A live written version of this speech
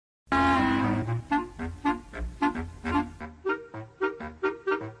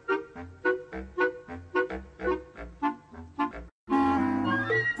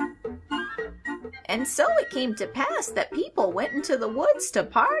And so it came to pass that people went into the woods to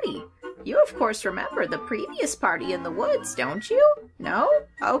party. You of course remember the previous party in the woods, don't you? No?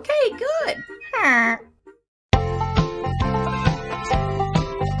 Okay, good.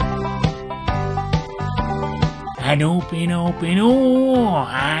 Hello,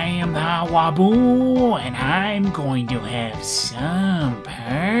 I am the Waboo, and I'm going to have some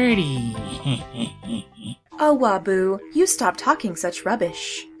party. Oh, Waboo, you stop talking such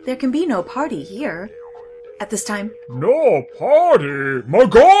rubbish. There can be no party here. At this time. No party? My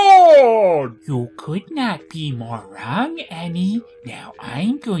God! You could not be more wrong, Annie. Now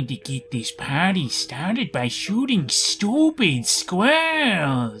I'm going to get this party started by shooting stupid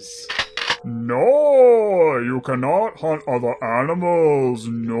squirrels. No, you cannot hunt other animals.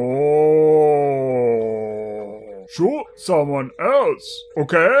 No. Shoot someone else,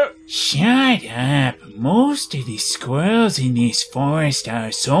 okay? Shut up. Most of the squirrels in this forest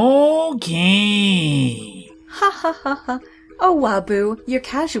are so gay. Ha ha ha ha. Oh, Waboo, your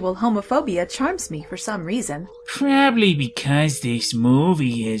casual homophobia charms me for some reason. Probably because this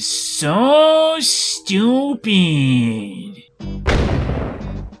movie is so stupid.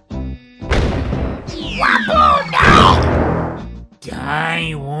 Waboo, no!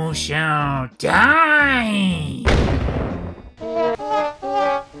 Die, Wu shall die!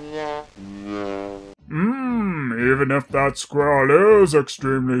 Even if that squirrel is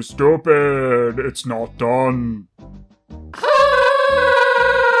extremely stupid, it's not done.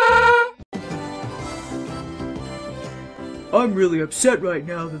 I'm really upset right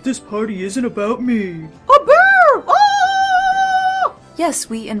now that this party isn't about me. A bear! Oh! Yes,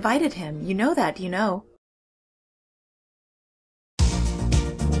 we invited him. You know that, you know.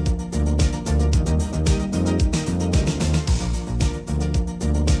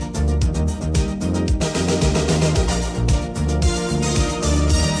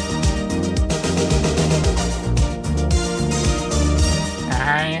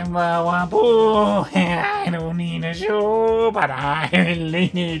 I'm a Waboo. I don't need a show, but I really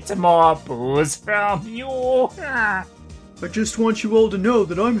need some more booze from you. I just want you all to know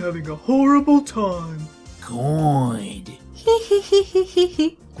that I'm having a horrible time. Good.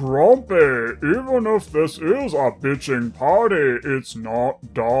 Grumpy, even if this is a bitching party, it's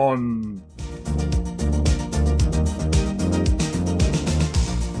not done.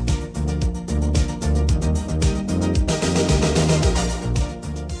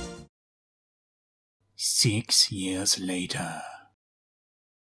 Six years later.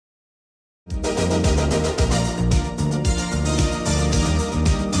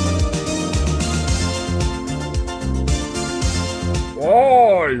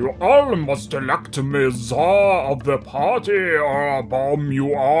 Oh, you all must elect me czar of the party, or I'll bomb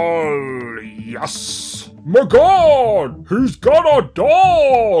you all. Yes. My God, he's got a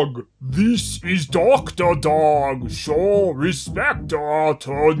dog. This is Dr. Dog. Show respect or I'll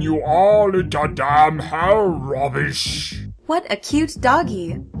turn you all into damn hell rubbish. What a cute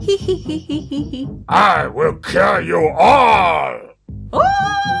doggy. Hee hee hee hee hee hee. I will kill you all.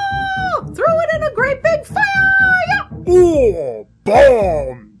 Oh! Throw it in a great big fire! Oh,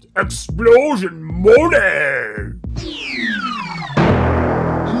 bombed. Explosion money.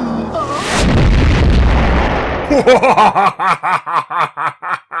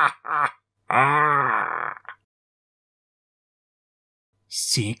 Ah.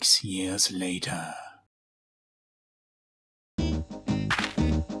 6 years later.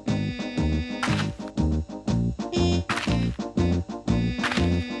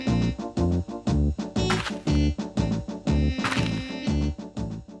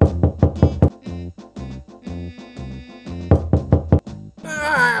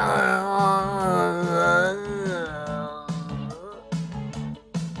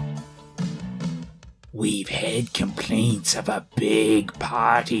 We've had complaints of a big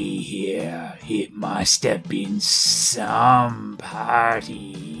party here. It must have been some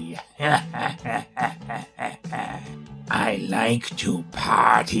party. I like to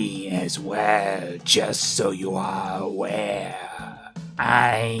party as well, just so you are aware.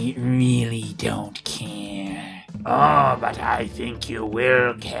 I really don't care. Oh, but I think you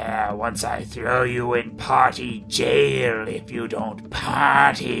will care once I throw you in party jail if you don't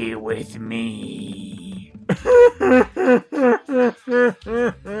party with me.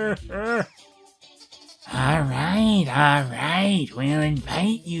 Alright, we'll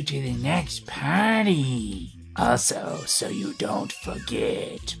invite you to the next party. Also, so you don't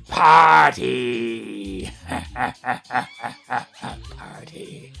forget, party!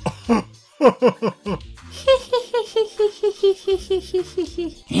 Party.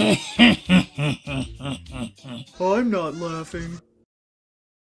 I'm not laughing.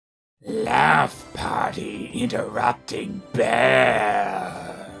 Laugh party. party interrupting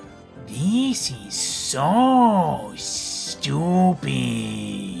bear. This is so stupid.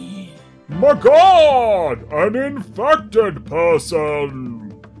 My God! An infected person!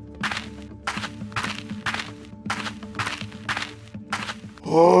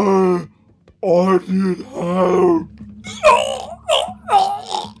 I need help.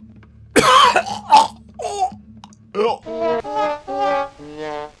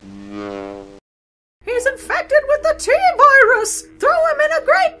 He's infected with the T-virus! Throw him in a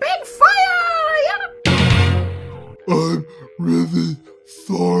great big fire! I'm really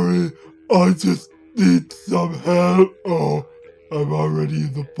sorry. I just need some help. Oh, I'm already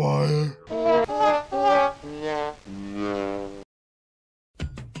in the fire.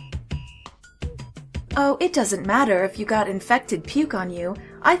 Oh, it doesn't matter if you got infected puke on you.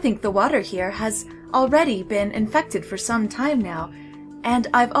 I think the water here has already been infected for some time now, and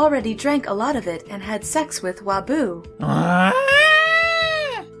I've already drank a lot of it and had sex with Waboo.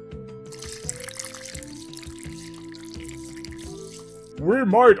 We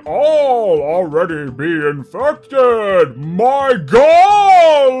might all already be infected! My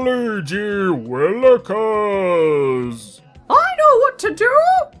golly gee willikers! I know what to do!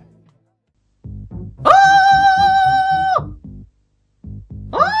 Oh!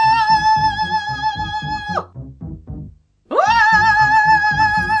 Oh!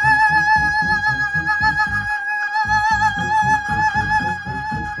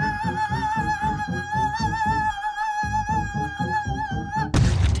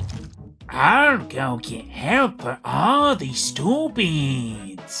 I'll go get help for all these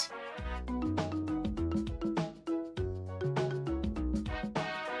stupids.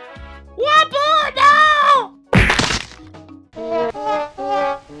 Waboo, no!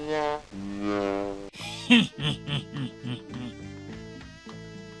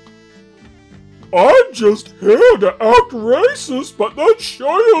 I'm just here to act racist, but then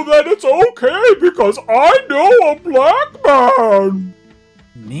show you that it's okay because I know a black man!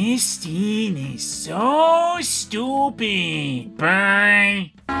 Miss Teen is so stupid.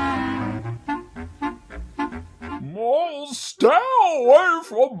 Bye. Oh, stay away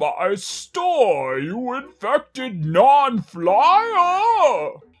from my store, you infected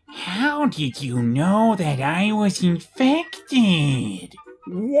non-flyer! How did you know that I was infected?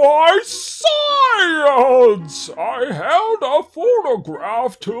 Why, science! I held a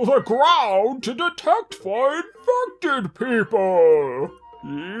photograph to the ground to detect for infected people.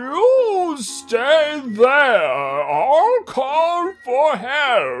 You stay there. I'll call for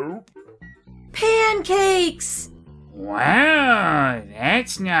help. Pancakes! Wow,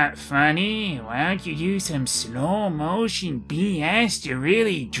 that's not funny. Why don't you do some slow motion BS to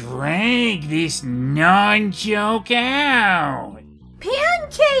really drag this non-joke out?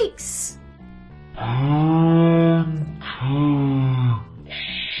 Pancakes! Oh!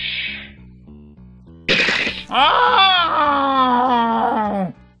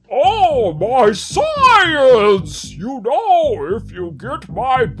 Oh, my science! You know, if you get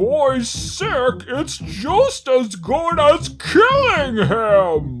my boy sick, it's just as good as killing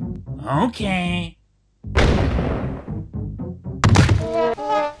him! Okay.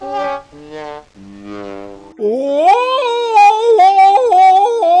 Oh!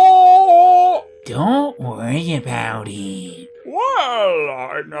 Don't worry about it. Well,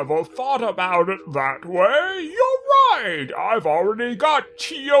 I never thought about it that way. You're right. I've already got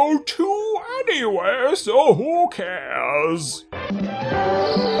TO2 anyway, so who cares?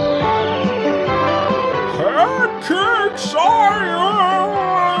 Pancake science!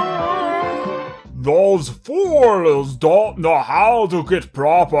 Those fools don't know how to get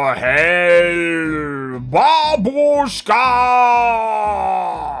proper hair. Babushka!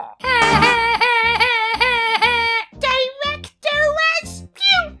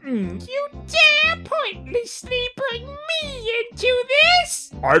 You dare pointlessly bring me into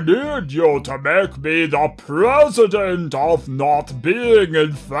this? I need you to make me the president of not being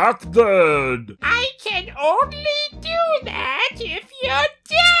infected. I can only do that if you're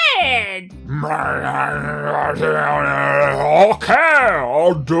dead. Okay,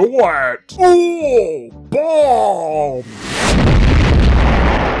 I'll do it. Ooh, bomb!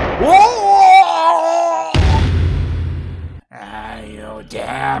 You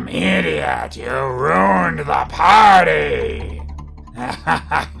damn idiot! You ruined the party!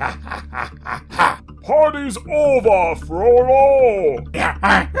 Party's over, Frollo!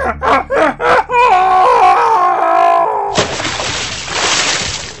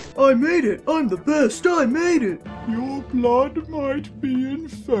 I made it! I'm the best! I made it! Your blood might be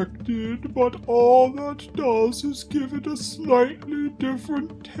infected, but all that does is give it a slightly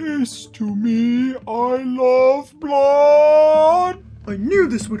different taste to me. I love blood! I knew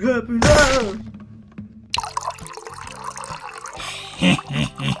this would happen! Ah!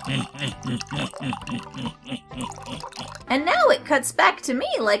 And now it cuts back to me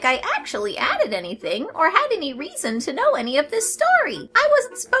like I actually added anything or had any reason to know any of this story. I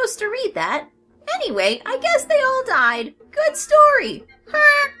wasn't supposed to read that. Anyway, I guess they all died. Good story.